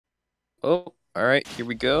Oh, all right, here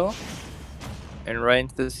we go. And right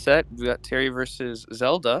into this set, we got Terry versus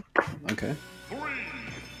Zelda. Okay.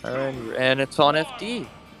 All right, and it's on FD.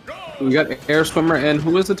 We got Airswimmer and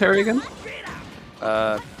who is the Terry again?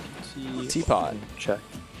 Teapot. Check.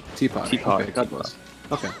 Teapot. Teapot. Okay, God bless.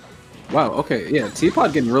 Okay. Wow. Okay. Yeah.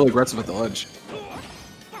 Teapot getting really aggressive at the ledge.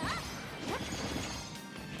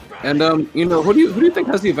 And you know, who do you think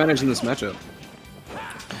has the advantage in this matchup?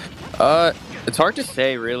 It's hard to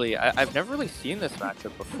say, really. I've never really seen this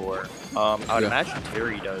matchup before. I would imagine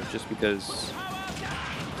Terry does, just because.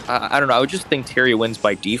 I don't know. I would just think Terry wins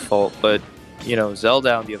by default, but you know,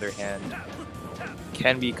 Zelda on the other hand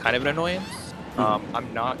can be kind of an annoyance.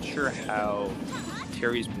 I'm not sure how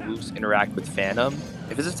Terry's moves interact with Phantom.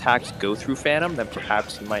 If his attacks go through Phantom, then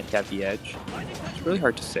perhaps he might have the edge. It's really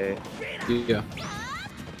hard to say. Yeah.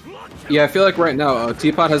 Yeah, I feel like right now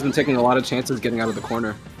Teapot has been taking a lot of chances getting out of the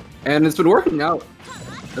corner, and it's been working out.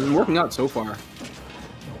 It's been working out so far.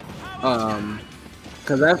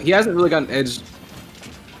 Because he hasn't really gotten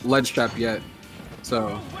ledge trap yet.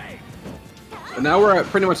 So, but now we're at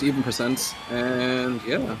pretty much even percents, and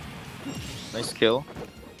yeah. Nice kill.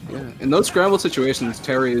 Yeah, in those scramble situations,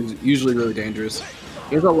 Terry is usually really dangerous.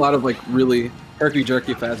 He has a lot of like really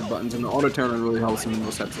herky-jerky fast buttons, and the auto turn really helps him in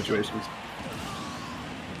those type of situations.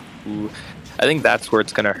 Ooh, I think that's where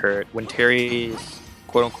it's gonna hurt when Terry's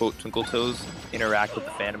quote-unquote twinkle toes interact with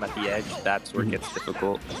the Phantom at the edge. That's where it gets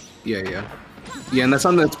difficult. Yeah, and that's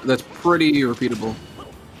something that's pretty repeatable.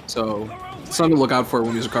 So something to look out for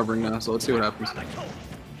when he's recovering now. So let's see what happens.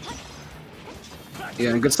 Yeah,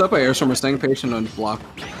 and good stuff by Airswimmer, staying patient on block.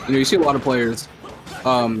 You know, you see a lot of players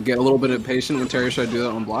get a little bit impatient when Terry tries to do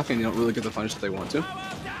that on block, and you don't really get the punish that they want to.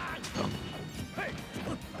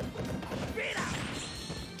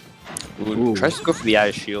 Ooh, tries to go for the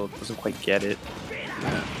eye shield, doesn't quite get it.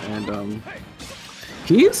 Yeah, and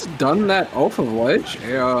he's done that off of ledge,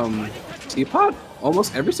 Teapot,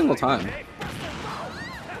 almost every single time.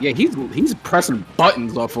 Yeah, he's pressing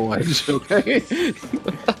buttons off of ledge, okay?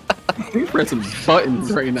 He's pressing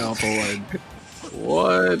buttons right now off of ledge.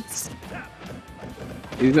 What?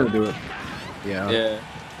 He's gonna do it. Yeah. Yeah.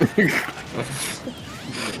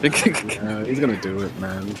 Yeah, he's gonna do it,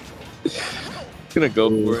 man. He's gonna go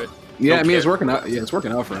for it. Yeah, I mean it's working out. Yeah, it's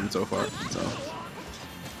working out for him so far. So.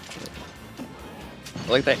 I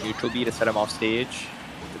like that neutral B to set him off stage.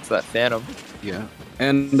 It's that Phantom. Yeah,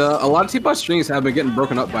 and a lot of Teapot strings have been getting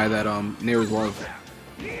broken up by that Near's Love.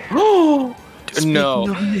 Oh no!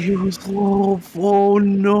 Near's Love. Oh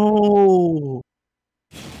no!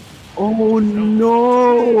 Oh no!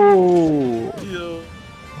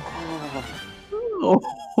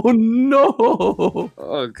 Oh no!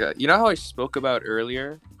 Oh god! You know how I spoke about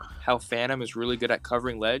earlier? How Phantom is really good at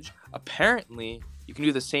covering ledge? Apparently, you can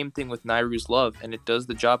do the same thing with Nairu's Love, and it does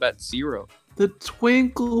the job at 0. The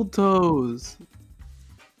twinkle toes.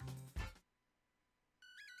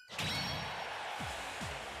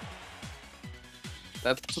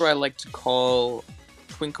 That's what I like to call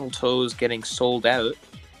twinkle toes getting sold out.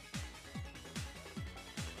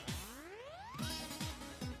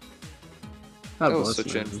 That was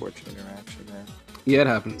such an unfortunate interaction there. Yeah, it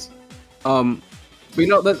happens. But you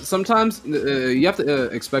know that sometimes you have to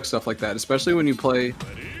expect stuff like that, especially when you play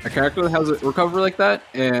a character that has a recovery like that,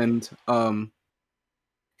 and how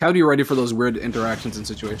do you ready for those weird interactions and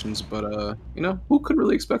situations? But you know, who could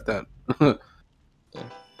really expect that?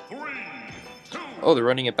 Oh, they're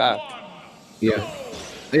running it back. Yeah,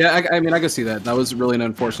 I mean, I can see that. That was really an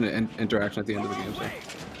unfortunate interaction at the end of the game.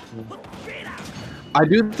 So. I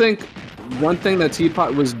do think one thing that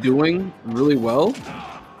Teapot was doing really well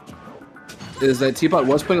is that Teapot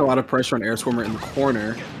was putting a lot of pressure on Airswimmer in the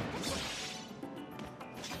corner,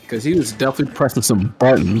 because he was definitely pressing some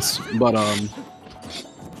buttons. But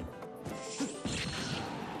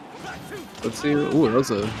let's see. Ooh, that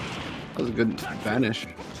was a good vanish.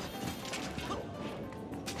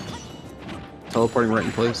 Teleporting right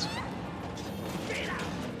in place.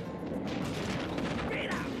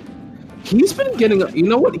 He's been getting, you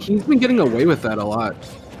know what? He's been getting away with that a lot.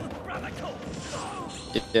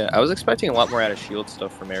 Yeah, I was expecting a lot more out of shield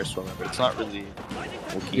stuff from Airswimmer, but it's not really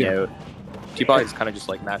working out. Teapot is kind of just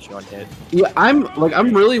like matching on hit. Yeah, I'm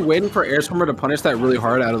really waiting for Airswimmer to punish that really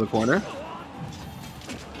hard out of the corner,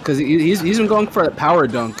 because he's been going for that power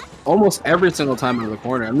dunk almost every single time out of the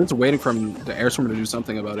corner. I'm just waiting for him, the Airswimmer, to do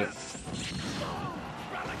something about it.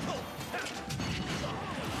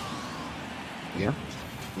 Yeah.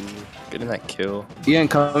 Getting that kill. Yeah, and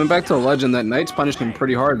coming back to the legend, that Knight's punished him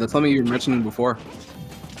pretty hard. That's something you were mentioning before.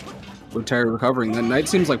 With Terry recovering, that Knight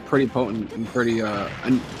seems like pretty potent and pretty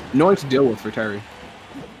annoying to deal with for Terry.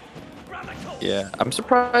 Yeah, I'm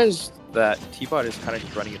surprised that Teapot is kind of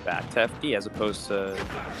just running it back to FD as opposed to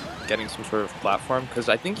getting some sort of platform, because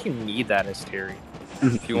I think you need that as Terry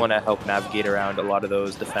if you want to help navigate around a lot of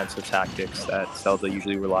those defensive tactics that Zelda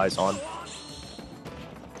usually relies on.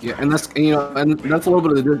 Yeah, and that's and that's a little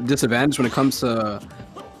bit of the disadvantage when it comes to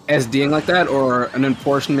SDing like that, or an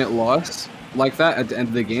unfortunate loss like that at the end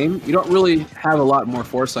of the game. You don't really have a lot more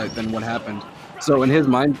foresight than what happened. So in his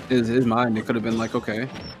mind, it could have been like, okay,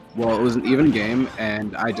 well, it was an even game,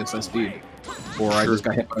 and I just SD'd, or I just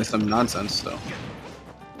got hit by some nonsense. So,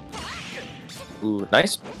 ooh,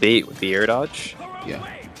 nice bait with the air dodge. Yeah.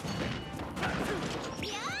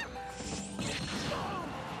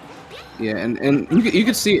 Yeah, and you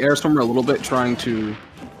could see Airswimmer a little bit trying to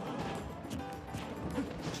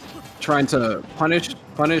punish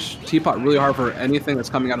Teapot really hard for anything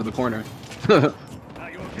that's coming out of the corner.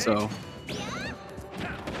 So.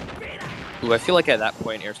 Ooh, I feel like at that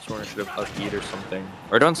point, Airswimmer should have up-beat or something,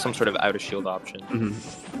 or done some sort of out-of-shield option.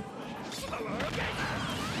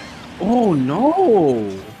 Oh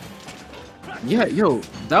no! Yeah, yo,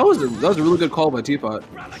 that was a really good call by Teapot,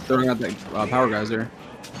 throwing out that power geyser.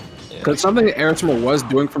 Because something that Airswimmer was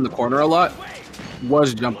doing from the corner a lot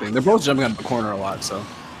was jumping. They're both jumping out of the corner a lot, so.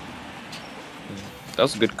 That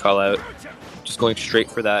was a good call out. Just going straight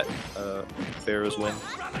for that Pharaoh's win.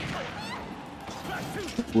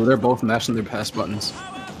 Well, they're both mashing their pass buttons.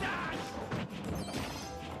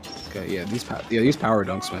 Okay, yeah, these power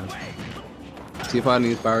dunks, man. Teapot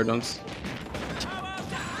needs power dunks.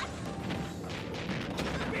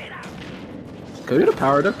 Could we get a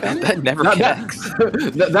power dunk? That never connects.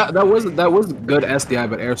 That was good SDI,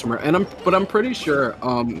 but Airswimmer, and I'm pretty sure.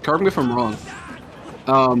 Correct me if I'm wrong.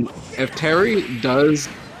 If Terry does.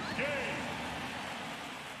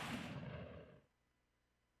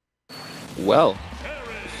 Well,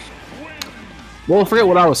 forget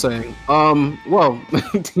what I was saying. Well,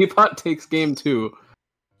 Teapot takes game 2.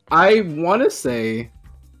 I want to say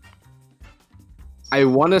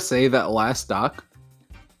that last stock,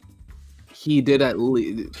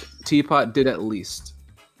 Teapot did at least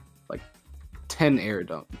like 10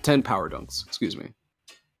 power dunks. Excuse me.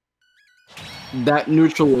 That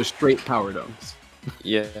neutral was straight power dunks.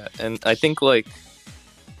 Yeah, and I think like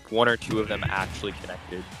 1 or 2 of them actually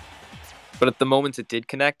connected. But at the moment it did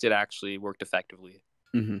connect, it actually worked effectively.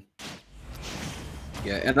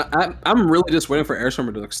 Yeah, and I'm really just waiting for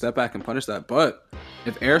Airswimmer to step back and punish that. But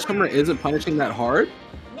if Airswimmer isn't punishing that hard,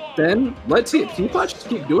 then let's see. Teapot just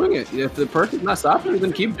keep doing it. If the person's not stopping you,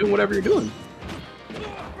 then keep doing whatever you're doing.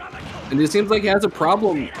 And it seems like he has a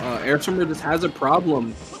problem. Airswimmer just has a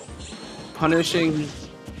problem punishing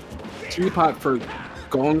Teapot for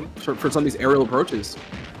going for some of these aerial approaches.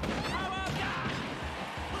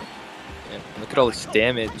 And look at all this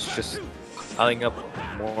damage just piling up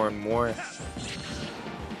more and more.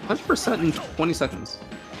 100% in 20 seconds.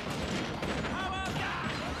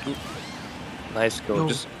 Nice go. No.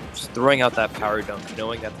 Just throwing out that power dunk,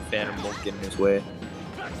 knowing that the Phantom won't get in his way.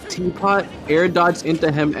 Teapot air dodged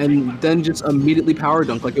into him and then just immediately power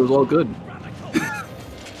dunked like it was all good.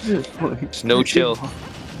 Just no chill.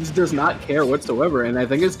 He does not care whatsoever, and I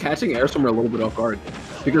think it's catching Airswimmer a little bit off guard.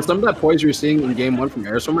 Because some of that poise you're seeing in game 1 from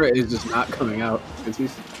Airswimmer is just not coming out. Because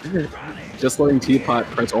he's just letting Teapot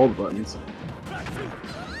press all the buttons.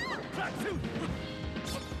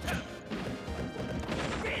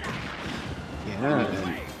 Yeah.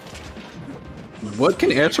 What can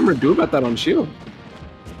Airswimmer do about that on shield?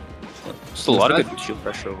 Just a lot of good shield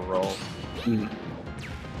pressure overall.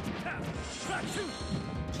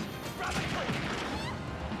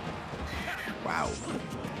 Wow.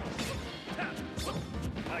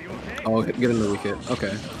 Oh, get in the weak hit.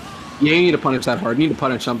 Okay. Yeah, you need to punish that hard. You need to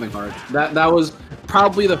punish something hard. That was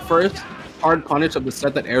probably the first hard punish of the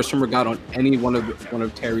set that Airswimmer got on any one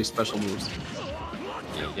of Terry's special moves.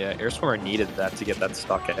 Yeah, Airswimmer needed that to get that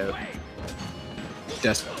stock out.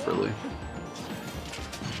 Desperately.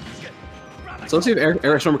 So let's see if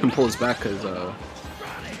Airswimmer can pull this back, because,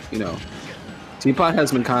 you know, Teapot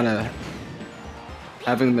has been kind of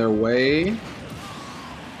having their way.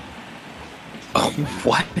 Oh,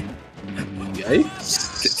 what?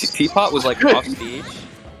 Yikes. Teapot was like off stage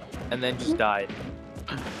and then just died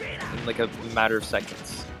in like a matter of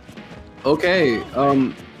seconds. Okay,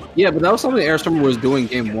 yeah, but that was something Airswimmer was doing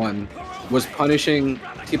game 1, was punishing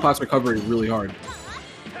Teapot's recovery really hard.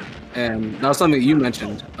 And that was something that you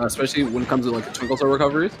mentioned, especially when it comes to like the Twinkle Star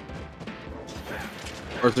recoveries.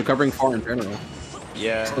 Or recovering far in general.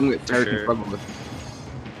 Yeah, something that Terry can struggle with.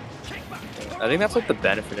 I think that's like the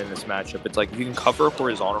benefit in this matchup. It's like if you can cover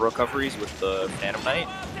horizontal recoveries with the Phantom Knight,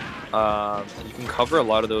 And you can cover a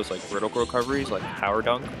lot of those like vertical recoveries, like power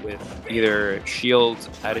dunk, with either shield,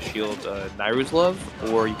 add a shield, Nairu's Love,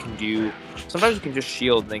 or you can do. Sometimes you can just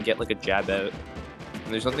shield and then get like a jab out.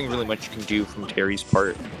 And there's nothing really much you can do from Terry's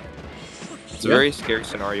part. It's a very scary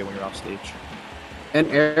scenario when you're off stage. And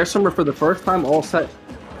Airswimmer for the first time all set,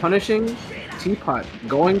 punishing Teapot,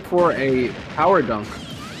 going for a power dunk.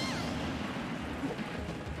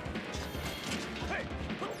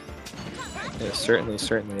 Yeah, certainly.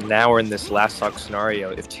 Now we're in this last stock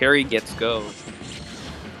scenario. If Terry gets go,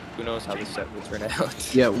 who knows how this set will turn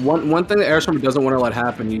out. Yeah, one thing that Airswimmer doesn't want to let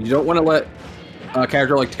happen, you don't want to let a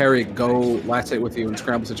character like Terry go last hit with you in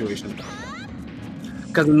scramble situations.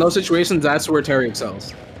 Because in those situations, that's where Terry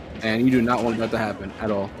excels. And you do not want that to happen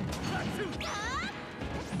at all.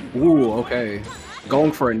 Ooh, okay.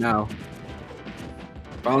 Going for it now.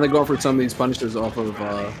 Finally going for some of these punishers off of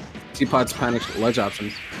Teapot's panic ledge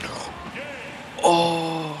options.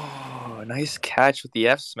 Oh, nice catch with the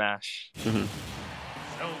F smash. Yeah,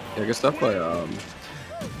 good stuff by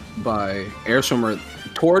Airswimmer.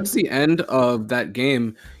 Towards the end of that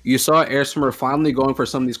game, you saw Airswimmer finally going for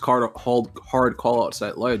some of these hard call-outs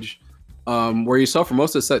at ledge. Where you saw for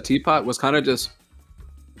most of the set, Teapot was kind of just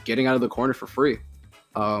getting out of the corner for free.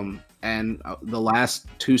 And the last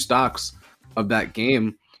two stocks of that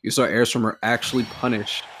game, you saw Airswimmer actually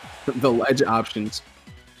punish the ledge options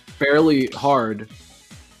fairly hard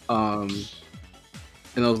in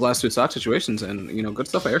those last two stock situations. And, you know, good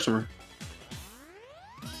stuff by Airswimmer.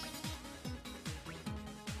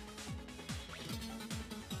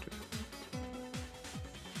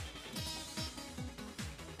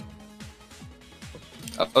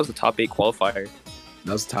 That was the top 8 qualifier.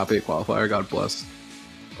 That was the top 8 qualifier. God bless.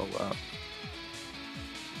 Oh, wow.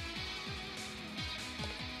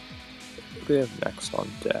 What do we have next on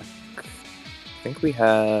deck? I think we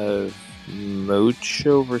have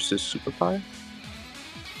Mocho versus Superfire.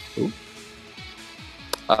 Who?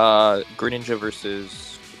 Greninja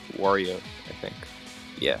versus Wario, I think.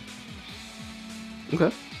 Yeah.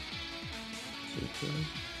 Okay.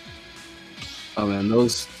 Oh man,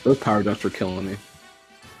 those power ducks were killing me.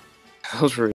 Those were